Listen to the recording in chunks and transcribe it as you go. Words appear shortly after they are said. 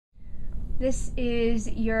This is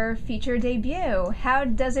your feature debut. How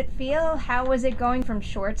does it feel? How was it going from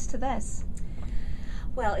shorts to this?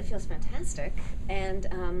 Well, it feels fantastic, and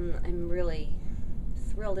I'm really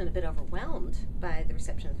thrilled and a bit overwhelmed by the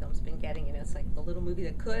reception the film's been getting. You know, it's like the little movie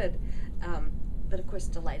that could, but of course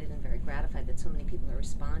delighted and very gratified that so many people are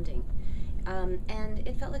responding. And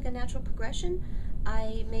it felt like a natural progression.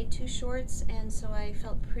 I made 2 shorts, and so I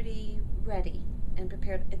felt pretty ready and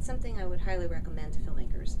prepared. It's something I would highly recommend to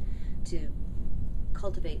filmmakers to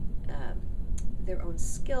cultivate their own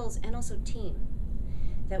skills and also team.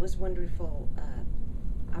 That was wonderful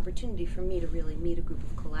opportunity for me to really meet a group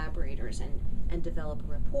of collaborators and develop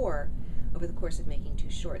a rapport over the course of making 2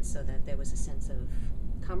 shorts, so that there was a sense of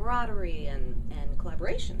camaraderie and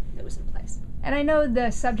collaboration that was in place. And I know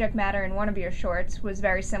the subject matter in one of your shorts was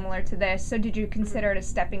very similar to this, so did you consider it a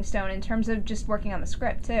stepping stone in terms of just working on the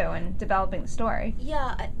script too and developing the story?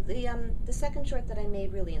 Yeah, the second short that I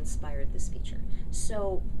made really inspired this feature.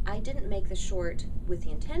 So I didn't make the short with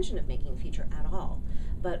the intention of making a feature at all,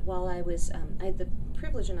 but while I had the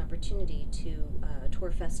privilege and opportunity to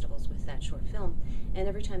tour festivals with that short film, and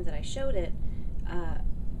every time that I showed it,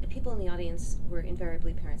 people in the audience were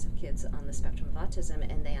invariably parents of kids on the spectrum of autism,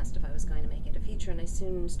 and they asked if I was going to make it a feature, and I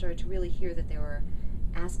soon started to really hear that they were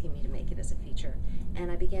asking me to make it as a feature.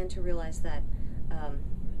 And I began to realize that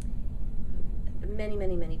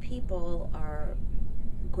many people are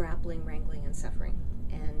grappling, wrangling, and suffering.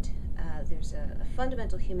 And there's a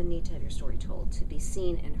fundamental human need to have your story told, to be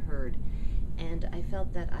seen and heard. And I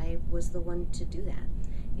felt that I was the one to do that.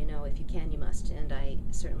 You know, if you can, you must. And I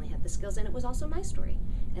certainly had the skills, and it was also my story,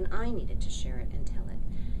 and I needed to share it and tell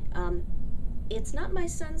it. It's not my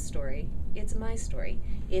son's story, it's my story.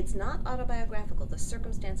 It's not autobiographical. The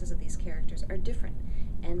circumstances of these characters are different.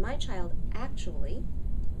 And my child actually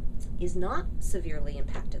is not severely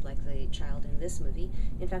impacted like the child in this movie.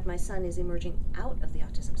 In fact, my son is emerging out of the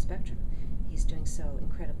autism spectrum. He's doing so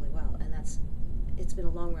incredibly well, and it's been a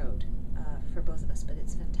long road for both of us, but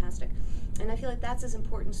it's fantastic. And I feel like that's as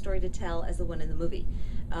important story to tell as the one in the movie.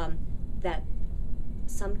 That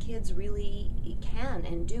some kids really can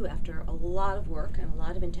and do, after a lot of work and a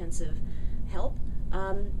lot of intensive help,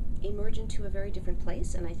 emerge into a very different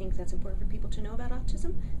place. And I think that's important for people to know about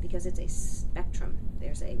autism, because it's a spectrum.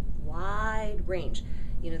 There's a wide range.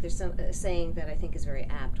 You know, there's some saying that I think is very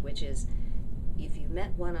apt, which is, if you've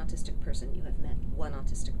met one autistic person, you have met one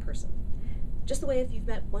autistic person. Just the way if you've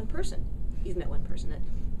met one person, you've met one person.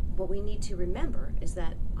 What we need to remember is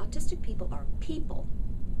that autistic people are people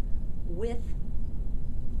with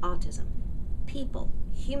autism. People,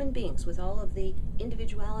 human beings with all of the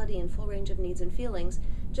individuality and full range of needs and feelings,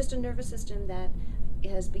 just a nervous system that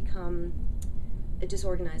has become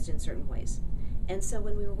disorganized in certain ways. And so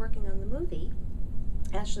when we were working on the movie,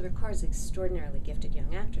 Ashley Ricard is an extraordinarily gifted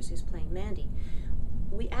young actress who's playing Mandy.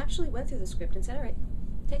 We actually went through the script and said, all right,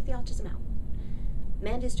 take the autism out.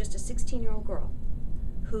 Mandy's just a 16-year-old girl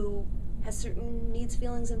who has certain needs,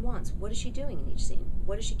 feelings, and wants. What is she doing in each scene?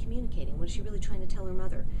 What is she communicating? What is she really trying to tell her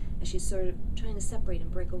mother as she's sort of trying to separate and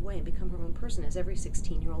break away and become her own person, as every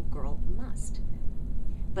 16-year-old girl must?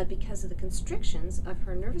 But because of the constrictions of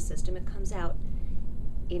her nervous system, it comes out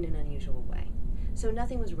in an unusual way. So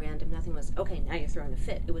nothing was random, nothing was, okay, now you're throwing a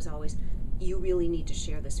fit. It was always, you really need to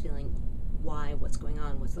share this feeling. Why, what's going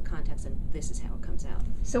on, what's the context, and this is how it comes out.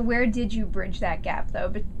 So where did you bridge that gap,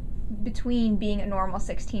 though, between being a normal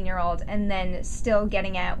 16-year-old and then still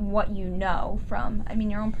getting at what you know from,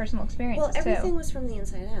 your own personal experiences, Well, everything was from the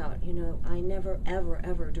inside out. You know, I never,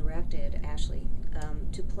 ever directed Ashley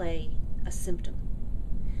to play a symptom.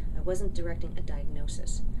 I wasn't directing a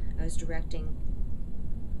diagnosis. I was directing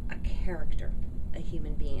a character, a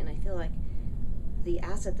human being, and I feel like the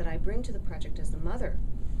asset that I bring to the project as the mother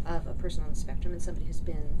of a person on the spectrum and somebody who's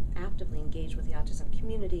been actively engaged with the autism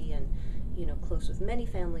community and, you know, close with many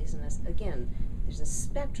families. And again, there's a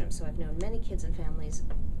spectrum, so I've known many kids and families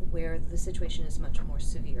where the situation is much more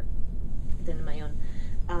severe than in my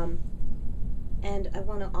own. And I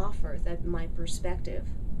want to offer that my perspective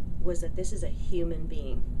was that this is a human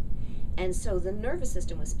being. And so the nervous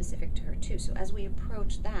system was specific to her too. So as we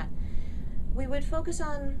approached that, we would focus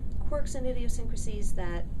on quirks and idiosyncrasies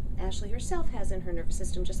that Ashley herself has in her nervous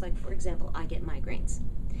system, just like, for example, I get migraines.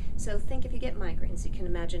 So think if you get migraines, you can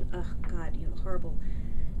imagine, oh God, you have a horrible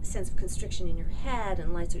sense of constriction in your head,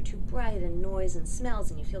 and lights are too bright, and noise and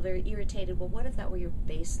smells, and you feel very irritated. Well, what if that were your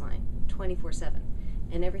baseline, 24/7,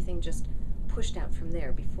 and everything just pushed out from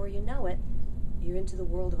there? Before you know it, you're into the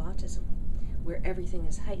world of autism, where everything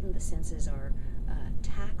is heightened, the senses are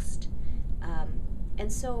taxed.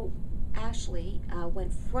 And so Ashley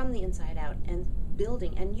went from the inside out and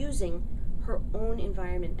building and using her own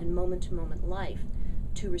environment and moment-to-moment life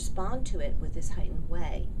to respond to it with this heightened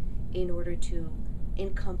way in order to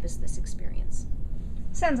encompass this experience.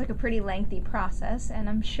 Sounds like a pretty lengthy process, and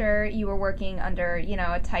I'm sure you were working under,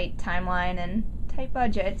 a tight timeline and tight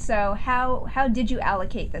budget. So how did you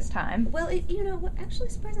allocate this time? Well, what actually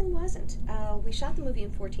surprisingly wasn't. We shot the movie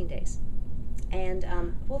in 14 days. And,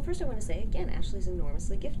 first I want to say, again, Ashley's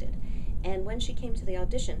enormously gifted. And when she came to the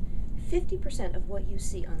audition, 50% of what you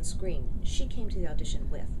see on screen, she came to the audition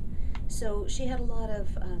with. So she had a lot of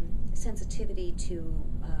sensitivity to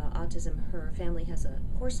autism. Her family has a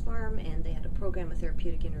horse farm, and they had a program, a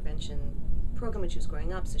therapeutic intervention program when she was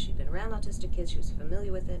growing up, so she'd been around autistic kids, she was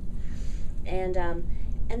familiar with it. And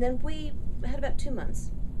then we had about 2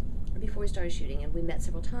 months before we started shooting, and we met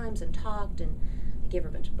several times and talked, and I gave her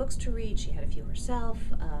a bunch of books to read. She had a few herself.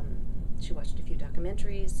 She watched a few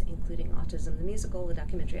documentaries, including Autism the Musical, the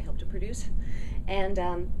documentary I helped to produce. And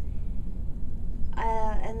then,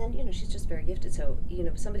 she's just very gifted. So,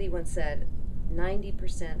 somebody once said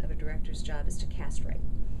 90% of a director's job is to cast right.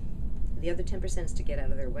 The other 10% is to get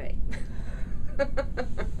out of their way. I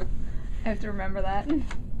have to remember that.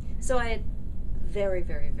 So I had very,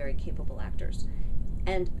 very, very capable actors.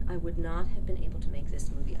 And I would not have been able to make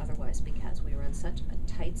this movie otherwise because we were on such a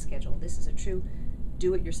tight schedule. This is a true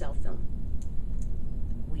do-it-yourself film.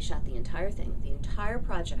 We shot the entire thing, the entire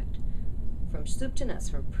project, from soup to nuts,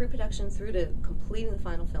 from pre-production through to completing the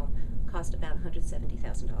final film, cost about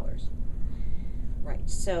 $170,000. Right,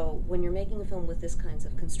 so when you're making a film with this kinds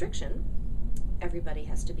of constriction, everybody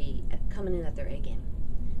has to be coming in at their A game.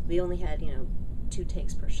 We only had, 2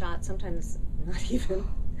 takes per shot, sometimes not even.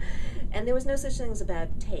 And there was no such thing as a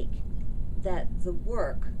bad take. That the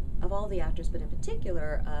work of all the actors, but in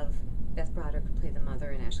particular of Beth Broderick, who played the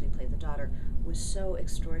mother, and Ashley played the daughter, was so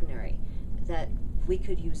extraordinary that we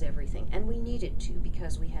could use everything. And we needed to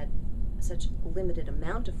because we had such a limited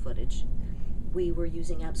amount of footage. We were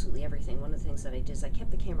using absolutely everything. One of the things that I did is I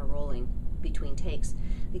kept the camera rolling between takes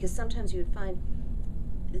because sometimes you would find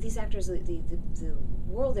these actors, the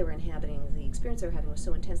world they were inhabiting, the experience they were having was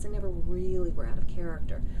so intense, they never really were out of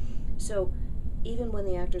character. So even when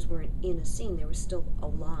the actors weren't in a scene, they were still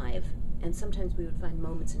alive. And sometimes we would find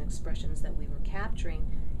moments and expressions that we were capturing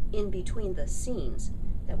in between the scenes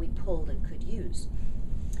that we pulled and could use.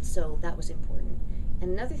 So that was important.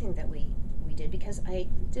 And another thing that we did, because I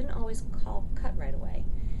didn't always call cut right away,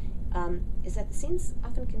 is that the scenes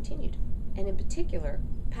often continued, and in particular,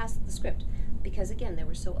 past the script. Because again, they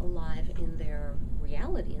were so alive in their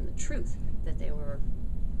reality and the truth that they were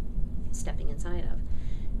stepping inside of.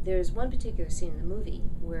 There's one particular scene in the movie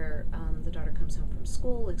where the daughter comes home from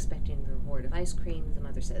school expecting the reward of ice cream. The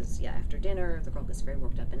mother says, yeah, after dinner. The girl gets very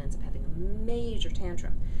worked up and ends up having a major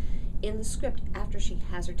tantrum. In the script, after she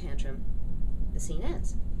has her tantrum, the scene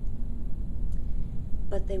ends.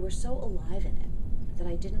 But they were so alive in it that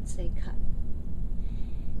I didn't say cut.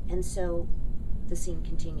 And so the scene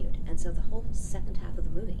continued. And so the whole second half of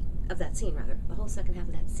the movie, of that scene rather, the whole second half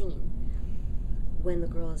of that scene, when the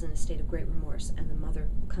girl is in a state of great remorse and the mother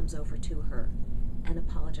comes over to her and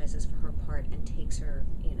apologizes for her part and takes her,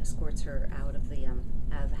 escorts her out of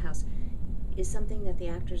the house, is something that the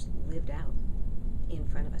actors lived out in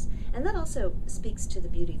front of us. And that also speaks to the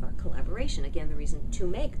beauty of our collaboration. Again, the reason to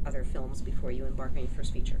make other films before you embark on your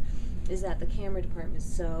first feature is that the camera department is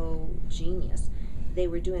so genius. They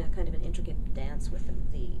were doing a kind of an intricate dance with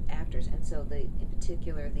the actors, and so in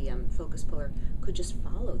particular the focus puller could just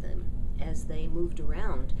follow them as they moved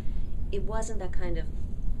around. It wasn't that kind of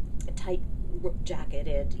tight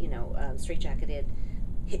jacketed, straight jacketed,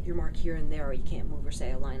 hit your mark here and there, or you can't move or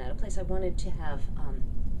say a line out of place. I wanted to have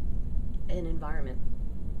an environment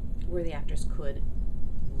where the actors could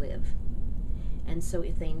live. And so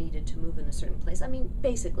if they needed to move in a certain place,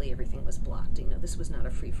 basically everything was blocked. This was not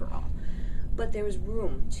a free-for-all. But there was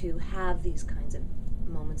room to have these kinds of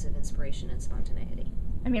moments of inspiration and spontaneity.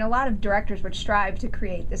 A lot of directors would strive to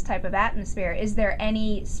create this type of atmosphere. Is there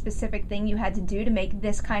any specific thing you had to do to make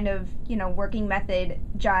this kind of, working method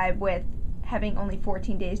jibe with having only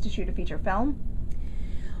 14 days to shoot a feature film?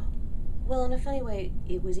 Well, in a funny way,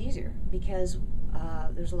 it was easier because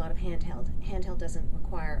there's a lot of handheld. Handheld doesn't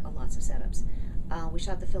require lots of setups. We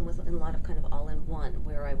shot the film in a lot of kind of all-in-one,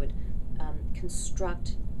 where I would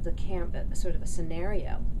construct the sort of a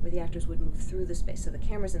scenario where the actors would move through the space. So the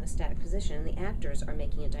camera's in a static position and the actors are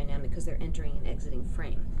making it dynamic because they're entering and exiting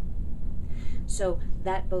frame. So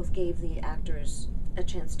that both gave the actors a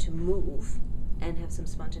chance to move and have some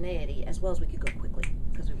spontaneity, as well as we could go quickly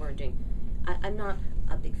because we weren't doing... I'm not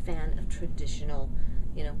a big fan of traditional,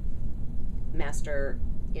 master,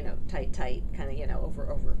 tight, kind of,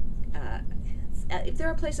 over. if there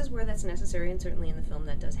are places where that's necessary, and certainly in the film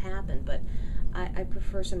that does happen, but I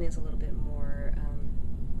prefer something that's a little bit more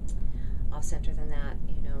off-center than that,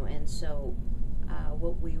 and so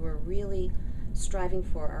what we were really striving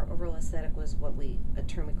for, our overall aesthetic, was a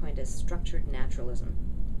term we coined as structured naturalism,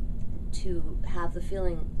 to have the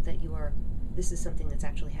feeling that this is something that's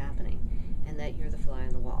actually happening, and that you're the fly on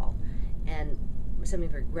the wall. And something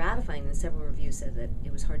very gratifying, and several reviews said that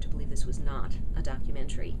it was hard to believe this was not a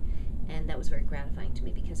documentary, and that was very gratifying to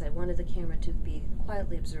me, because I wanted the camera to be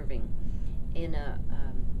quietly observing in an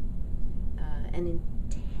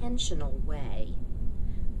intentional way,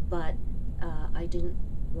 but I didn't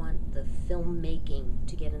want the filmmaking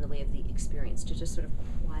to get in the way of the experience, to just sort of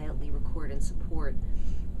quietly record and support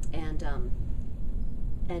and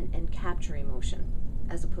capture emotion,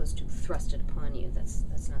 as opposed to thrust it upon you.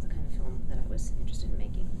 That's not the kind of film that I was interested in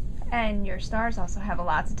making. And your stars also have a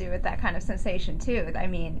lot to do with that kind of sensation too. I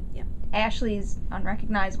mean, yeah. Ashley's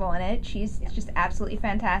unrecognizable in it. She's just absolutely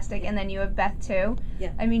fantastic. And then you have Beth too.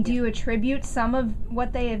 Yeah. I mean, do you attribute some of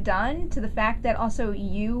what they have done to the fact that also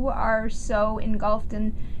you are so engulfed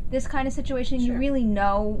in this kind of situation? Sure. You really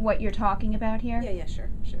know what you're talking about here? Yeah, sure,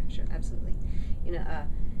 absolutely.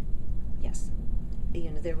 Yes.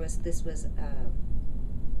 This was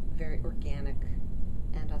very organic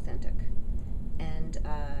and authentic, and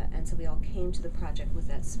so we all came to the project with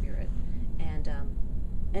that spirit, and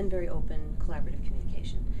very open, collaborative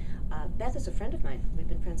communication. Beth is a friend of mine. We've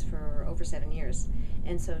been friends for over 7 years,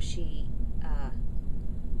 and so she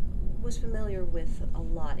was familiar with a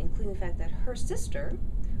lot, including the fact that her sister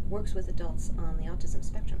works with adults on the autism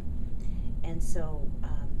spectrum, and so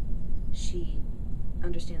she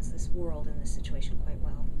understands this world and this situation quite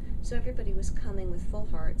well. So everybody was coming with full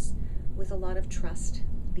hearts, with a lot of trust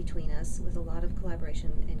between us, with a lot of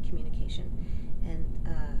collaboration and communication,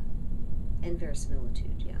 and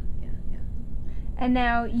verisimilitude. Yeah. And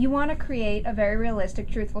now you want to create a very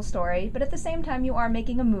realistic, truthful story, but at the same time you are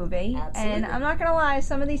making a movie. Absolutely. And I'm not going to lie,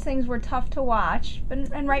 some of these things were tough to watch,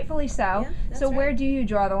 and rightfully so. Yeah, that's so right. Where do you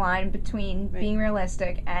draw the line between Right. being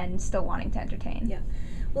realistic and still wanting to entertain? Yeah.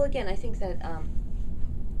 Well, again, I think that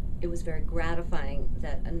it was very gratifying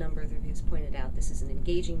that a number of the reviews pointed out this is an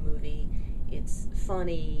engaging movie. It's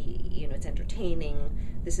funny, it's entertaining.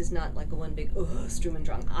 This is not like a one big, Sturm und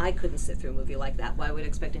Drang. I couldn't sit through a movie like that. Why would I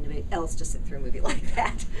expect anybody else to sit through a movie like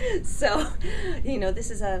that? So,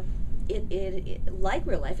 this is it like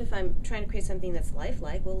real life. If I'm trying to create something that's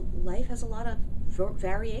lifelike, well, life has a lot of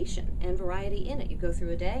variation and variety in it. You go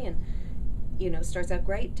through a day and, it starts out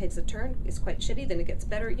great, takes a turn, it's quite shitty, then it gets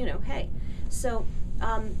better, hey. So,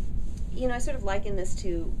 I sort of liken this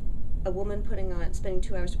to a woman spending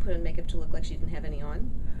 2 hours to put on makeup to look like she didn't have any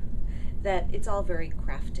on. That it's all very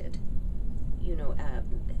crafted.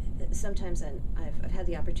 Sometimes I've had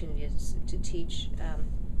the opportunity to teach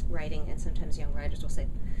writing, and sometimes young writers will say,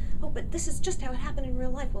 "Oh, but this is just how it happened in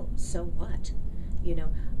real life." Well, so what? I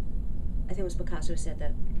think it was Picasso who said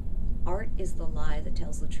that art is the lie that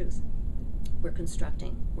tells the truth. We're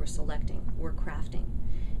constructing, we're selecting, we're crafting.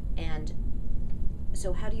 And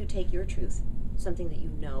so how do you take your truth, something that you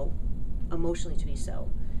know emotionally to be so,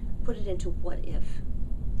 put it into what-if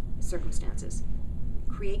circumstances,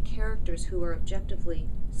 create characters who are objectively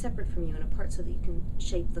separate from you and apart so that you can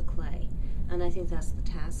shape the clay. And I think that's the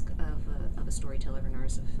task of a storyteller, of an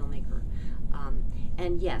artist, of a filmmaker.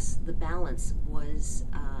 And yes, the balance was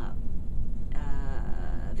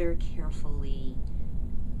very carefully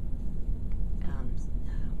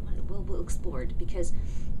explored, because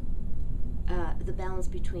the balance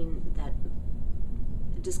between that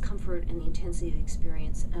discomfort and the intensity of the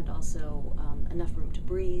experience, and also enough room to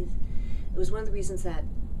breathe. It was one of the reasons that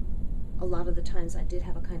a lot of the times I did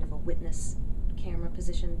have a kind of a witness camera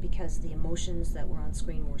position, because the emotions that were on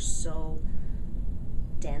screen were so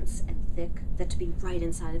dense and thick that to be right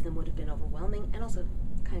inside of them would have been overwhelming and also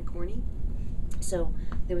kind of corny. So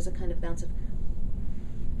there was a kind of bounce of,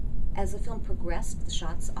 as the film progressed, the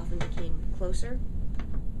shots often became closer,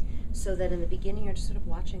 so that in the beginning you're just sort of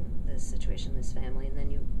watching this situation, this family, and then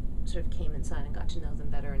you sort of came inside and got to know them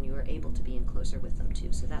better, and you were able to be in closer with them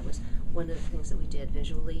too. So that was one of the things that we did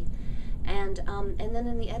visually. And then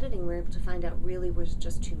in the editing, we were able to find out really was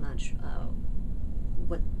just too much.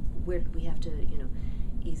 Where did we have to,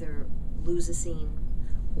 either lose a scene,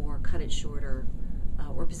 or cut it shorter,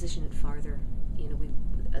 or position it farther.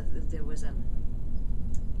 There was a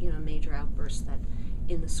major outburst that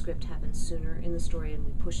in the script happened sooner in the story, and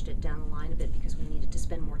we pushed it down the line a bit because we needed to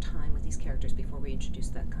spend more time with these characters before we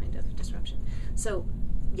introduced that kind of disruption. So,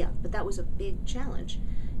 yeah, but that was a big challenge,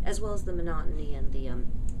 as well as the monotony and the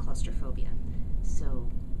claustrophobia. So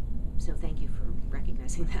So thank you for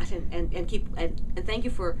recognizing that, and thank you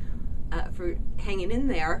for hanging in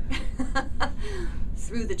there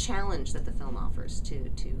through the challenge that the film offers to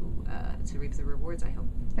reap the rewards, I hope.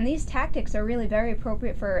 And these tactics are really very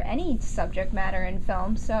appropriate for any subject matter in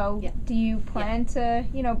film. So Yeah. do you plan to,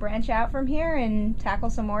 branch out from here and tackle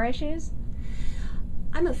some more issues?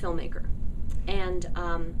 I'm a filmmaker, and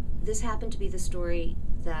this happened to be the story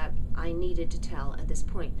that I needed to tell at this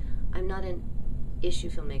point. I'm not an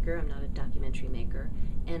issue filmmaker, I'm not a documentary maker,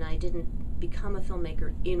 and I didn't become a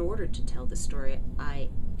filmmaker in order to tell this story. I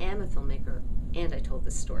am a filmmaker, and I told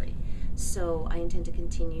this story. So I intend to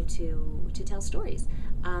continue to tell stories.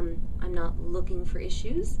 I'm not looking for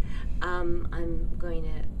issues. I'm going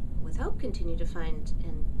to, with hope, continue to find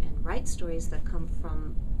and write stories that come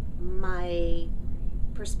from my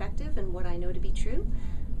perspective and what I know to be true,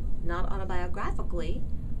 not autobiographically,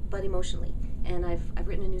 but emotionally. And I've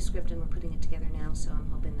written a new script, and we're putting it together now, so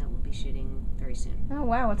I'm hoping that we'll be shooting very soon. Oh,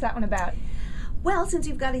 wow. What's that one about? Well, since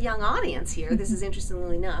you've got a young audience here, this is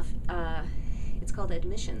interestingly enough, it's called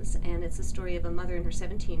Admissions, and it's the story of a mother and her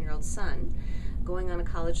 17-year-old son going on a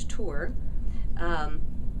college tour.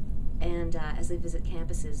 And as they visit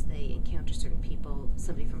campuses, they encounter certain people,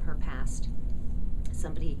 somebody from her past,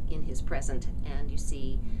 somebody in his present, and you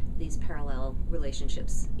see these parallel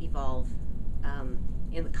relationships evolve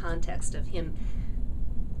in the context of him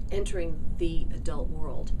entering the adult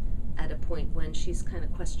world at a point when she's kind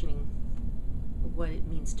of questioning what it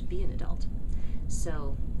means to be an adult.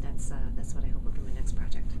 So that's what I hope will be my next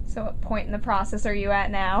project. So what point in the process are you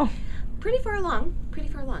at now? Pretty far along.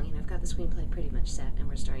 I've got the screenplay pretty much set, and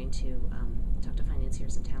we're starting to talk to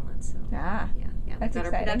financiers and talent. So Yeah. We've That's got our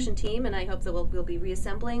exciting. production team, and I hope that we'll be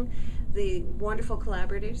reassembling the wonderful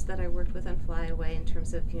collaborators that I worked with on Fly Away in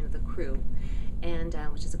terms of the crew, and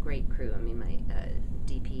which is a great crew. I mean, my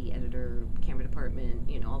DP, editor, camera department,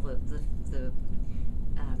 all the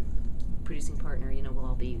producing partner, we'll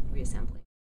all be reassembling.